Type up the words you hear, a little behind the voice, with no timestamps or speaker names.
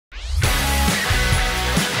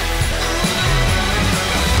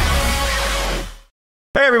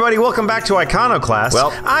everybody, welcome back to Iconoclasts. Well,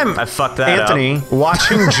 I fucked that Anthony, up.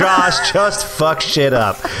 watching Josh just fuck shit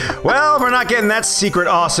up. Well, we're not getting that secret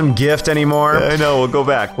awesome gift anymore. I know, we'll go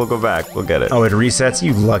back, we'll get it. Oh, it resets?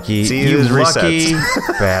 You lucky, See, you lucky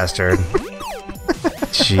resets. bastard.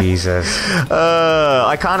 Jesus.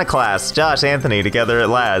 Iconoclasts, Josh, Anthony, together at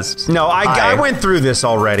last. No, I went through this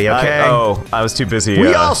already, okay? I was too busy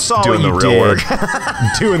we all saw doing what you the real did. work.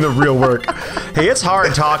 Doing the real work. Hey, it's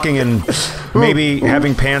hard talking and maybe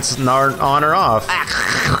having pants on or off.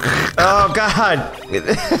 Oh, God.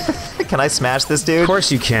 Can I smash this dude? Of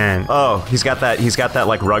course you can. Oh, he's got that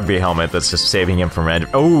like rugby helmet that's just saving him from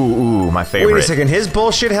ooh, my favorite. Wait a second, his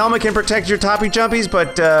bullshit helmet can protect your toppy jumpies,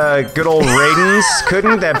 but good old Raiden's couldn't?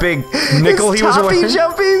 That big nickel he was wearing? Toppy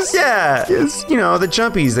jumpies? Yeah, it's, you know, the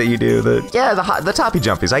jumpies that you do. Yeah, the toppy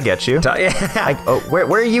jumpies, I get you. Yeah. Where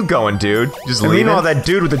are you going, dude? Just leaving? Meanwhile, that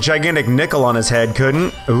dude with the gigantic nickel on his head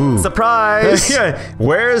couldn't. Ooh. Surprise! Yeah,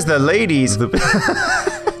 where's the ladies? Dude,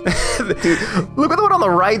 look what the one on the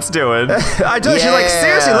right's doing. I told you, she's like,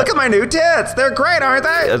 seriously, look at my new tits. They're great, aren't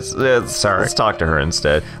they? Sorry. Let's talk to her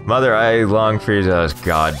instead. Mother, I long for you.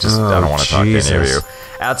 God, I don't want to talk to any of you.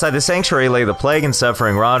 Outside the sanctuary lay the plague and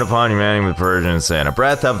suffering wrought upon humanity with virgin and sin. A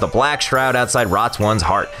breath of the black shroud outside rots one's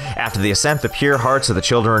heart. After the ascent, the pure hearts of the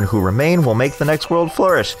children who remain will make the next world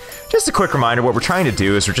flourish. Just a quick reminder, what we're trying to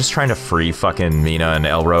do is we're just trying to free fucking Mina and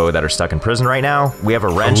Elro that are stuck in prison right now. We have a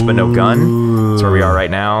wrench but no gun. That's where we are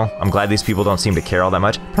right now. I'm glad these people don't seem to care all that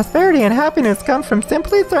much. Prosperity and happiness come from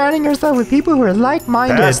simply surrounding yourself with people who are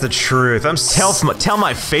like-minded. That's the truth. Tell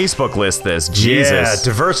my Facebook list this. Jesus. Yeah,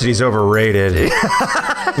 diversity's overrated.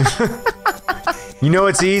 You know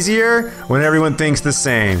it's easier? When everyone thinks the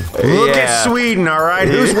same. Look at Sweden, alright?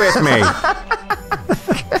 Who's with me?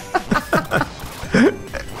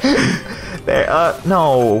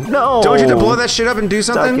 No. Don't you have to blow that shit up and do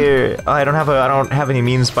something? I don't have any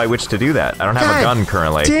means by which to do that. I don't have a gun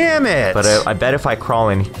currently. Damn it! But I bet if I crawl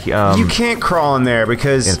in, you can't crawl in there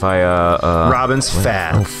because if I Robin's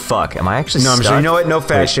fat. Oh fuck! Am I actually? No, I'm stuck? sure. You know what? No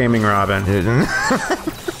fat shaming, Robin.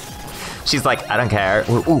 She's like, I don't care.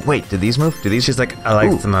 Ooh, wait, did these move? She's like, I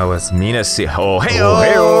like Samoas. Mina, see, hey,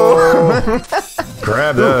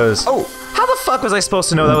 grab those. Oh, how the fuck was I supposed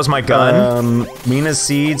to know that was my gun? Mina's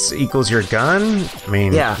seeds equals your gun? I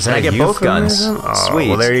mean, yeah, is that I get both guns. Oh, sweet.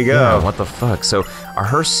 Well, there you go. Yeah, what the fuck? So, are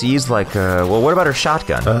her seeds like, well, what about her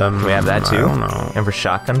shotgun? Can we have that too? I don't know. And for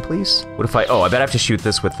shotgun, please? What if I bet I have to shoot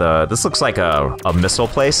this with, this looks like a missile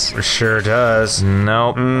place. It sure does.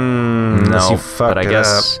 Nope. No, you fucked but I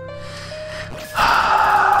guess...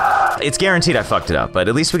 It's guaranteed I fucked it up, but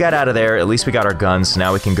at least we got out of there. At least we got our guns. So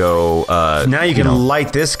now we can go. Now you can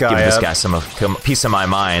light this guy up. Give this guy some piece of my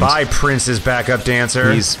mind. Bye, Prince's backup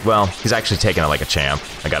dancer. He's actually taking it like a champ.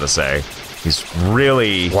 I gotta say, he's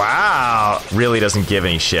really really doesn't give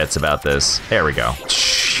any shits about this. There we go.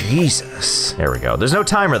 Jesus. There we go. There's no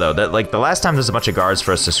timer though. That like the last time there's a bunch of guards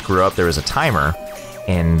for us to screw up. There was a timer.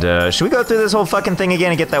 And should we go through this whole fucking thing again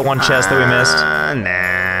and get that one chest that we missed?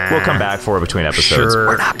 Nah. We'll come back for it between episodes. Sure.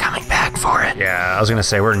 We're not coming back for it. Yeah, I was gonna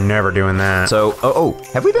say we're never doing that. So,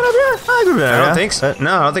 have we been up here? I don't think so.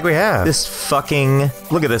 No, I don't think we have. This fucking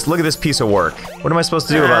look at this piece of work. What am I supposed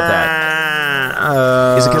to do about that?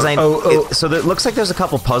 Is it because so it looks like there's a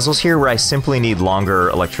couple puzzles here where I simply need longer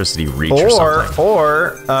electricity reach or something.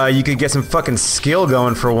 Or you could get some fucking skill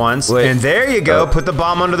going for once. Wait. And there you go. Put the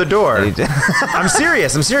bomb under the door. I'm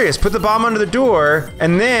serious. Put the bomb under the door,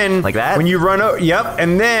 and then like that. When you run over,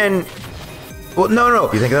 and then. Well,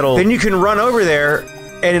 no. You think that'll? Then you can run over there,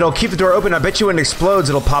 and it'll keep the door open. I bet you when it explodes,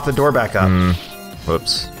 it'll pop the door back up.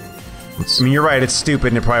 Whoops. I mean, you're right. It's stupid,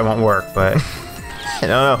 and it probably won't work, but.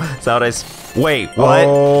 No. It's not what I. Wait, what?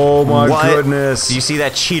 Oh my goodness! Do you see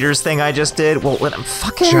that cheaters thing I just did? Well, what?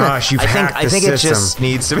 Fucking. Josh, you've hacked the system. It just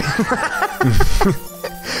needs to be.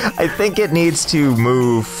 I think it needs to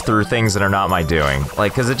move through things that are not my doing.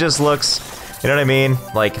 Like, cause it just looks. You know what I mean?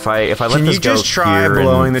 Like if I let this go. Can you just try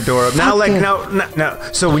blowing the door up? Now, like no.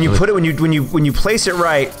 So when you put it when you place it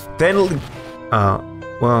right, then.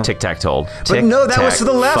 Well, tic-tac-toe. But no, that was to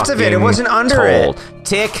the left of it. It wasn't under it.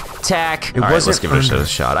 Tic-tac. All right, let's give it a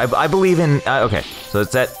shot. I believe in. Okay, so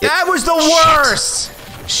it's that. That was the worst.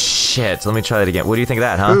 Shit. Let me try that again. What do you think of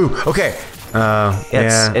that, huh? Ooh. Okay.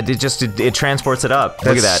 Yeah. It transports it up.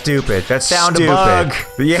 Look at that. Stupid. That's found stupid. a bug.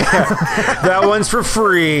 Yeah. That one's for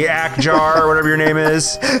free. Akjar, or whatever your name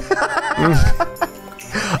is.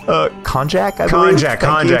 Konjac, I believe?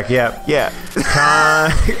 Konjac, yep. Yeah.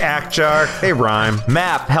 Akjark, they rhyme.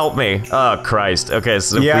 Map, help me. Oh, Christ. Okay,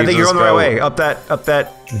 so Yeah, I please think you're just on the right go. way. Up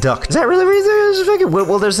that duct. Is that really reason?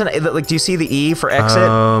 Well, there's an, like, do you see the E for exit?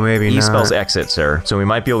 Oh, maybe E not. spells exit, sir. So we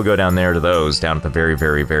might be able to go down there to those, down at the very,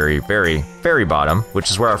 very, very, very, very bottom, which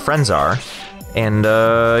is where our friends are. And,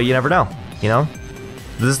 you never know, you know?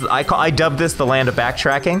 This is, I dubbed this the land of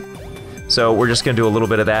backtracking. So we're just gonna do a little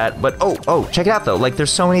bit of that. But, oh, check it out, though. Like,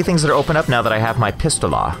 there's so many things that are open up now that I have my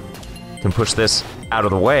pistola. Can push this out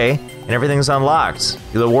of the way, and everything's unlocked.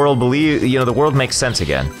 The world the world makes sense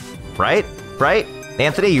again. Right? Right?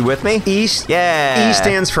 Anthony, you with me? East. Yeah. E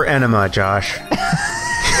stands for enema, Josh.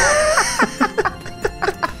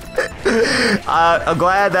 I'm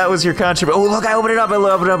glad that was your contribution. Oh, look, I opened it up. I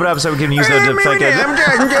opened it up so we can use the I'm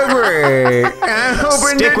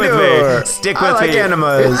Stick with me. Stick with me. I like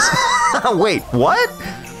enemas. Wait, what?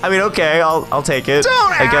 I mean, okay, I'll take it.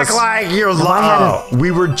 Don't I guess. act like you're I low. We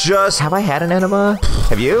were just... Have I had an enema?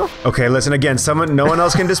 Have you? Okay, listen, again, no one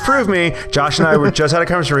else can disprove me. Josh and I were just had a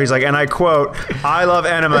conversation where he's like, and I quote, I love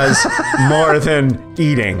enemas more than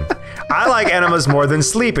eating. I like enemas more than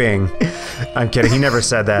sleeping. I'm kidding, he never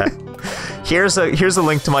said that. Here's a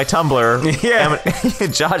link to my Tumblr. Yeah.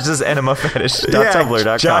 Josh's enema fetish.tumblr.com.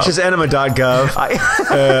 Yeah, Josh's enema.gov.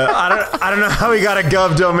 I don't know how he got a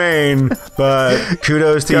gov domain, but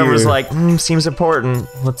kudos to you. was like, seems important.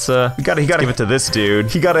 Let's give it to this dude.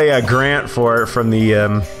 He got a grant for it from the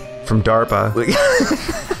from DARPA.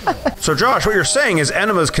 So Josh, what you're saying is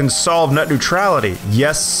enemas can solve net neutrality.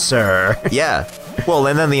 Yes, sir. Yeah. Well,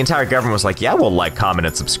 and then the entire government was like, yeah, we'll like, comment,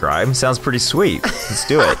 and subscribe. Sounds pretty sweet. Let's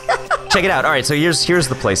do it. Check it out. All right, so here's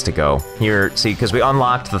the place to go. Here, see, because we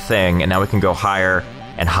unlocked the thing, and now we can go higher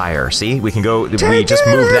and higher. See, we can go. We just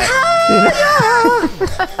moved that.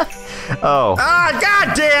 Oh. Ah,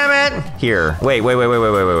 god damn it! Here. Wait.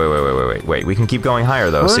 We can keep going higher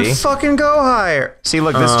though. Well, See. then fucking go higher. See,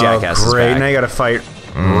 look, this jackass is great. back. Now you gotta fight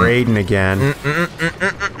Raiden again.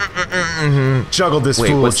 Juggle this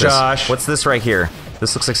fool, what's Josh. This? What's this right here?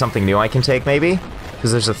 This looks like something new I can take, maybe?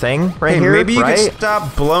 Because there's a thing right here, maybe you right? could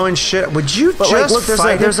stop blowing shit. Would you But just like, look,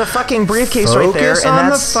 fight? there's a fucking briefcase right there, Focus and on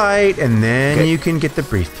that's the fight, and then Okay. you can get the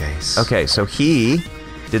briefcase. Okay, so he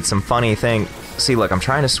did some funny thing. See, look, I'm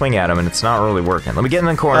trying to swing at him, and it's not really working. Let me get in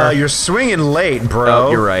the corner. You're swinging late, bro.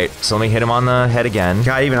 Oh, you're right. So let me hit him on the head again.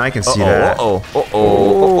 God, even I can see that.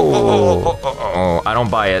 I don't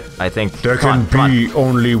buy it. I think There come can on, be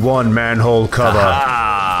only one manhole cover.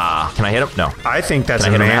 Ah, can I hit him? No. I think that's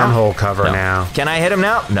Can I a hit him now? manhole cover No. now. Can I hit him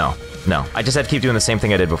now? No. No. I just have to keep doing the same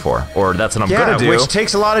thing I did before, or that's what I'm Yeah, gonna do. which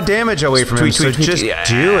takes a lot of damage away from him. Tweet, So tweet, tweet, just yeah.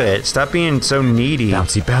 do it. Stop being so needy.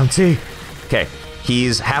 Bouncy. Okay,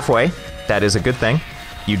 he's halfway. That is a good thing.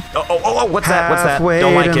 You. What's that? What's that? Halfway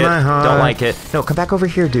Don't like to it. my heart. Don't like it. No, come back over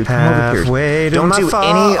here, dude. Come over Halfway here. to Don't my do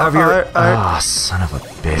any of your. heart. Ah, son of a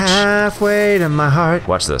bitch. Halfway to my heart.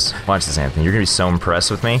 Watch this. Watch this, Anthony. You're gonna be so impressed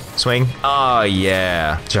with me. Swing. Oh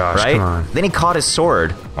yeah. Josh, right? come on. Then he caught his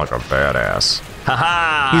sword like a badass.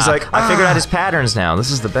 Haha. He's like, I figured out his patterns now. This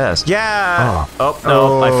is the best. Yeah. Oh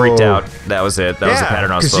no! I freaked Oh. out. That was it. That was the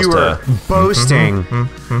pattern I was supposed you were to. boasting.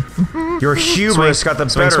 Your hubris got the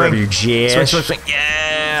better of you, Swing, Josh. swing, swing.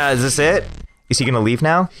 Yeah. Is this it? Is he gonna leave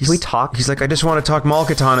now? Can we talk? He's like, I just want to talk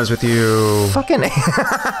Malkatanas with you. Fucking.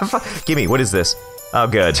 Gimme. What is this? Oh,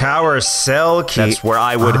 good. Tower cell key. That's where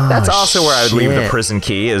I would. Oh, that's also where I would leave the shit. prison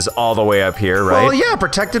key. Is all the way up here, right? Well, yeah,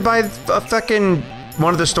 protected by a fucking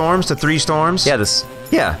one of the storms, the 3 storms. Yeah. This.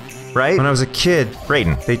 Yeah. Right. When I was a kid,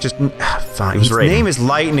 Raiden. they just fine. was His Raiden. name is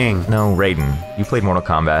Lightning. No, Raiden. You played Mortal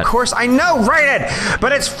Kombat. Of course, I know Raiden,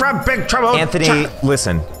 but it's from Big Trouble. Anthony,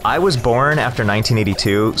 listen. I was born after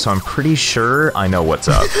 1982, so I'm pretty sure I know what's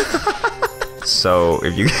up. So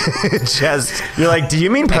if you just You're like, do you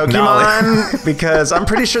mean Pokemon? Because I'm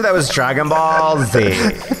pretty sure that was Dragon Ball Z.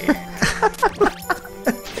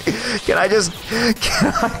 Can I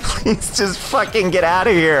please just fucking get out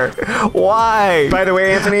of here? Why? By the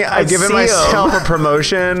way, Anthony, I've given see myself him. a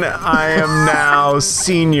promotion. I am now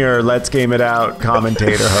senior Let's Game It Out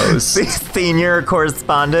commentator host. Senior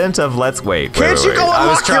correspondent of Let's Wait. Can't you go I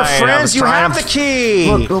was unlock your trying, I friends? was You trying. have the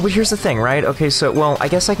key. Look, well, but here's the thing, right? Okay, so, well, I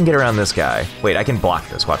guess I can get around this guy. Wait, I can block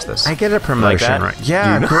this. Watch this. I get a promotion, that? right?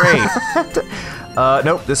 Yeah, You- great.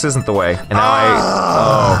 Nope, this isn't the way. And now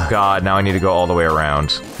oh god, now I need to go all the way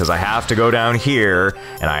around. Because I have to go down here,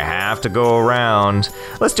 and I have to go around.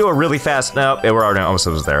 Let's do a really fast, no, we're already almost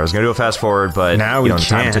there. I was gonna do a fast forward, but Now we the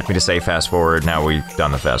time it can't. took me to say fast forward, now we've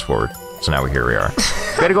done the fast forward. So now here we are.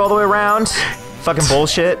 Gotta go all the way around. Fucking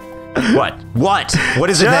bullshit. What? What? What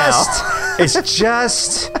is it now? It's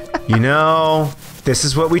just, you know, This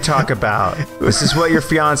is what we talk about. This is what your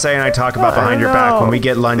fiance and I talk about behind your back when we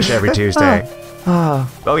get lunch every Tuesday.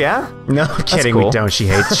 Oh yeah? No, I'm kidding. cool. We don't. She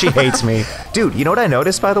hates me. Dude, you know what I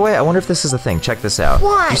noticed, by the way? I wonder if this is a thing. Check this out.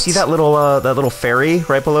 What? You see that little ferry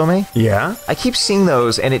right below me? Yeah? I keep seeing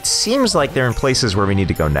those, and it seems like they're in places where we need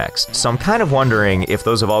to go next. So I'm kind of wondering if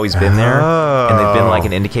those have always been there, and they've been like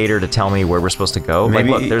an indicator to tell me where we're supposed to go. Maybe-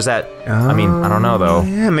 Like, look, there's that. I mean, I don't know though.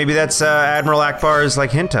 Yeah, maybe that's Admiral Akbar's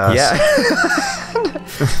like hint to us. Yeah.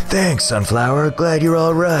 Thanks, Sunflower. Glad you're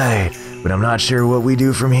all right. But I'm not sure what we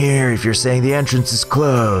do from here if you're saying the entrance is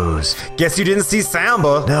closed. Guess you didn't see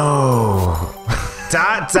Samba. No.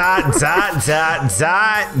 Dot, dot, dot, dot,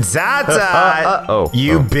 dot, dot, dot.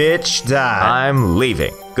 You bitch, dot. I'm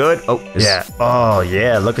leaving. Good. Oh, Yeah. Oh,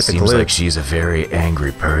 yeah. Look at the Seems glue. like she's a very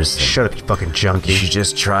angry person. Shut up, you fucking junkie. You should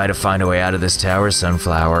just try to find a way out of this tower,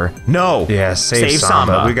 Sunflower. No. Yeah, save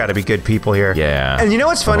Samba. We gotta be good people here. Yeah. And you know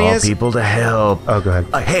what's funny Of all is... people to help. Oh, go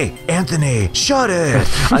ahead. Hey, Anthony, shut it.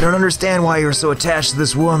 I don't understand why you're so attached to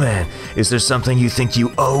this woman. Is there something you think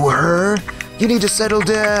you owe her? You need to settle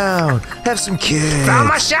down. Have some kids. Found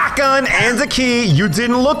my shotgun and the key. You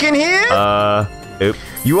didn't look in here? Oop.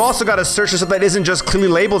 You also gotta search for something that isn't just clearly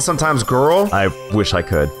labeled sometimes, girl. I wish I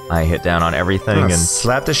could. I hit down on everything and...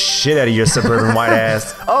 Slap the shit out of your suburban white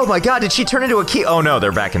ass. Oh my god, did she turn into a key? Oh no,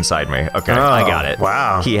 they're back inside me. Okay, I got it.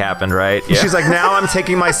 Wow. Key happened, right? Yeah. She's like, now I'm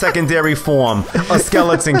taking my secondary form, a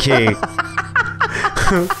skeleton key.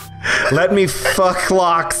 Let me fuck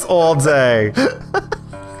locks all day.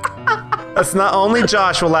 That's not only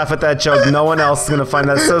Josh will laugh at that joke, no one else is gonna find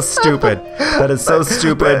that so stupid. That is so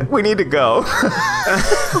stupid. We need to go.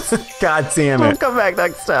 God damn We'll it. come back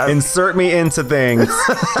next time. Insert me into things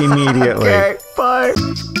immediately. Okay, bye.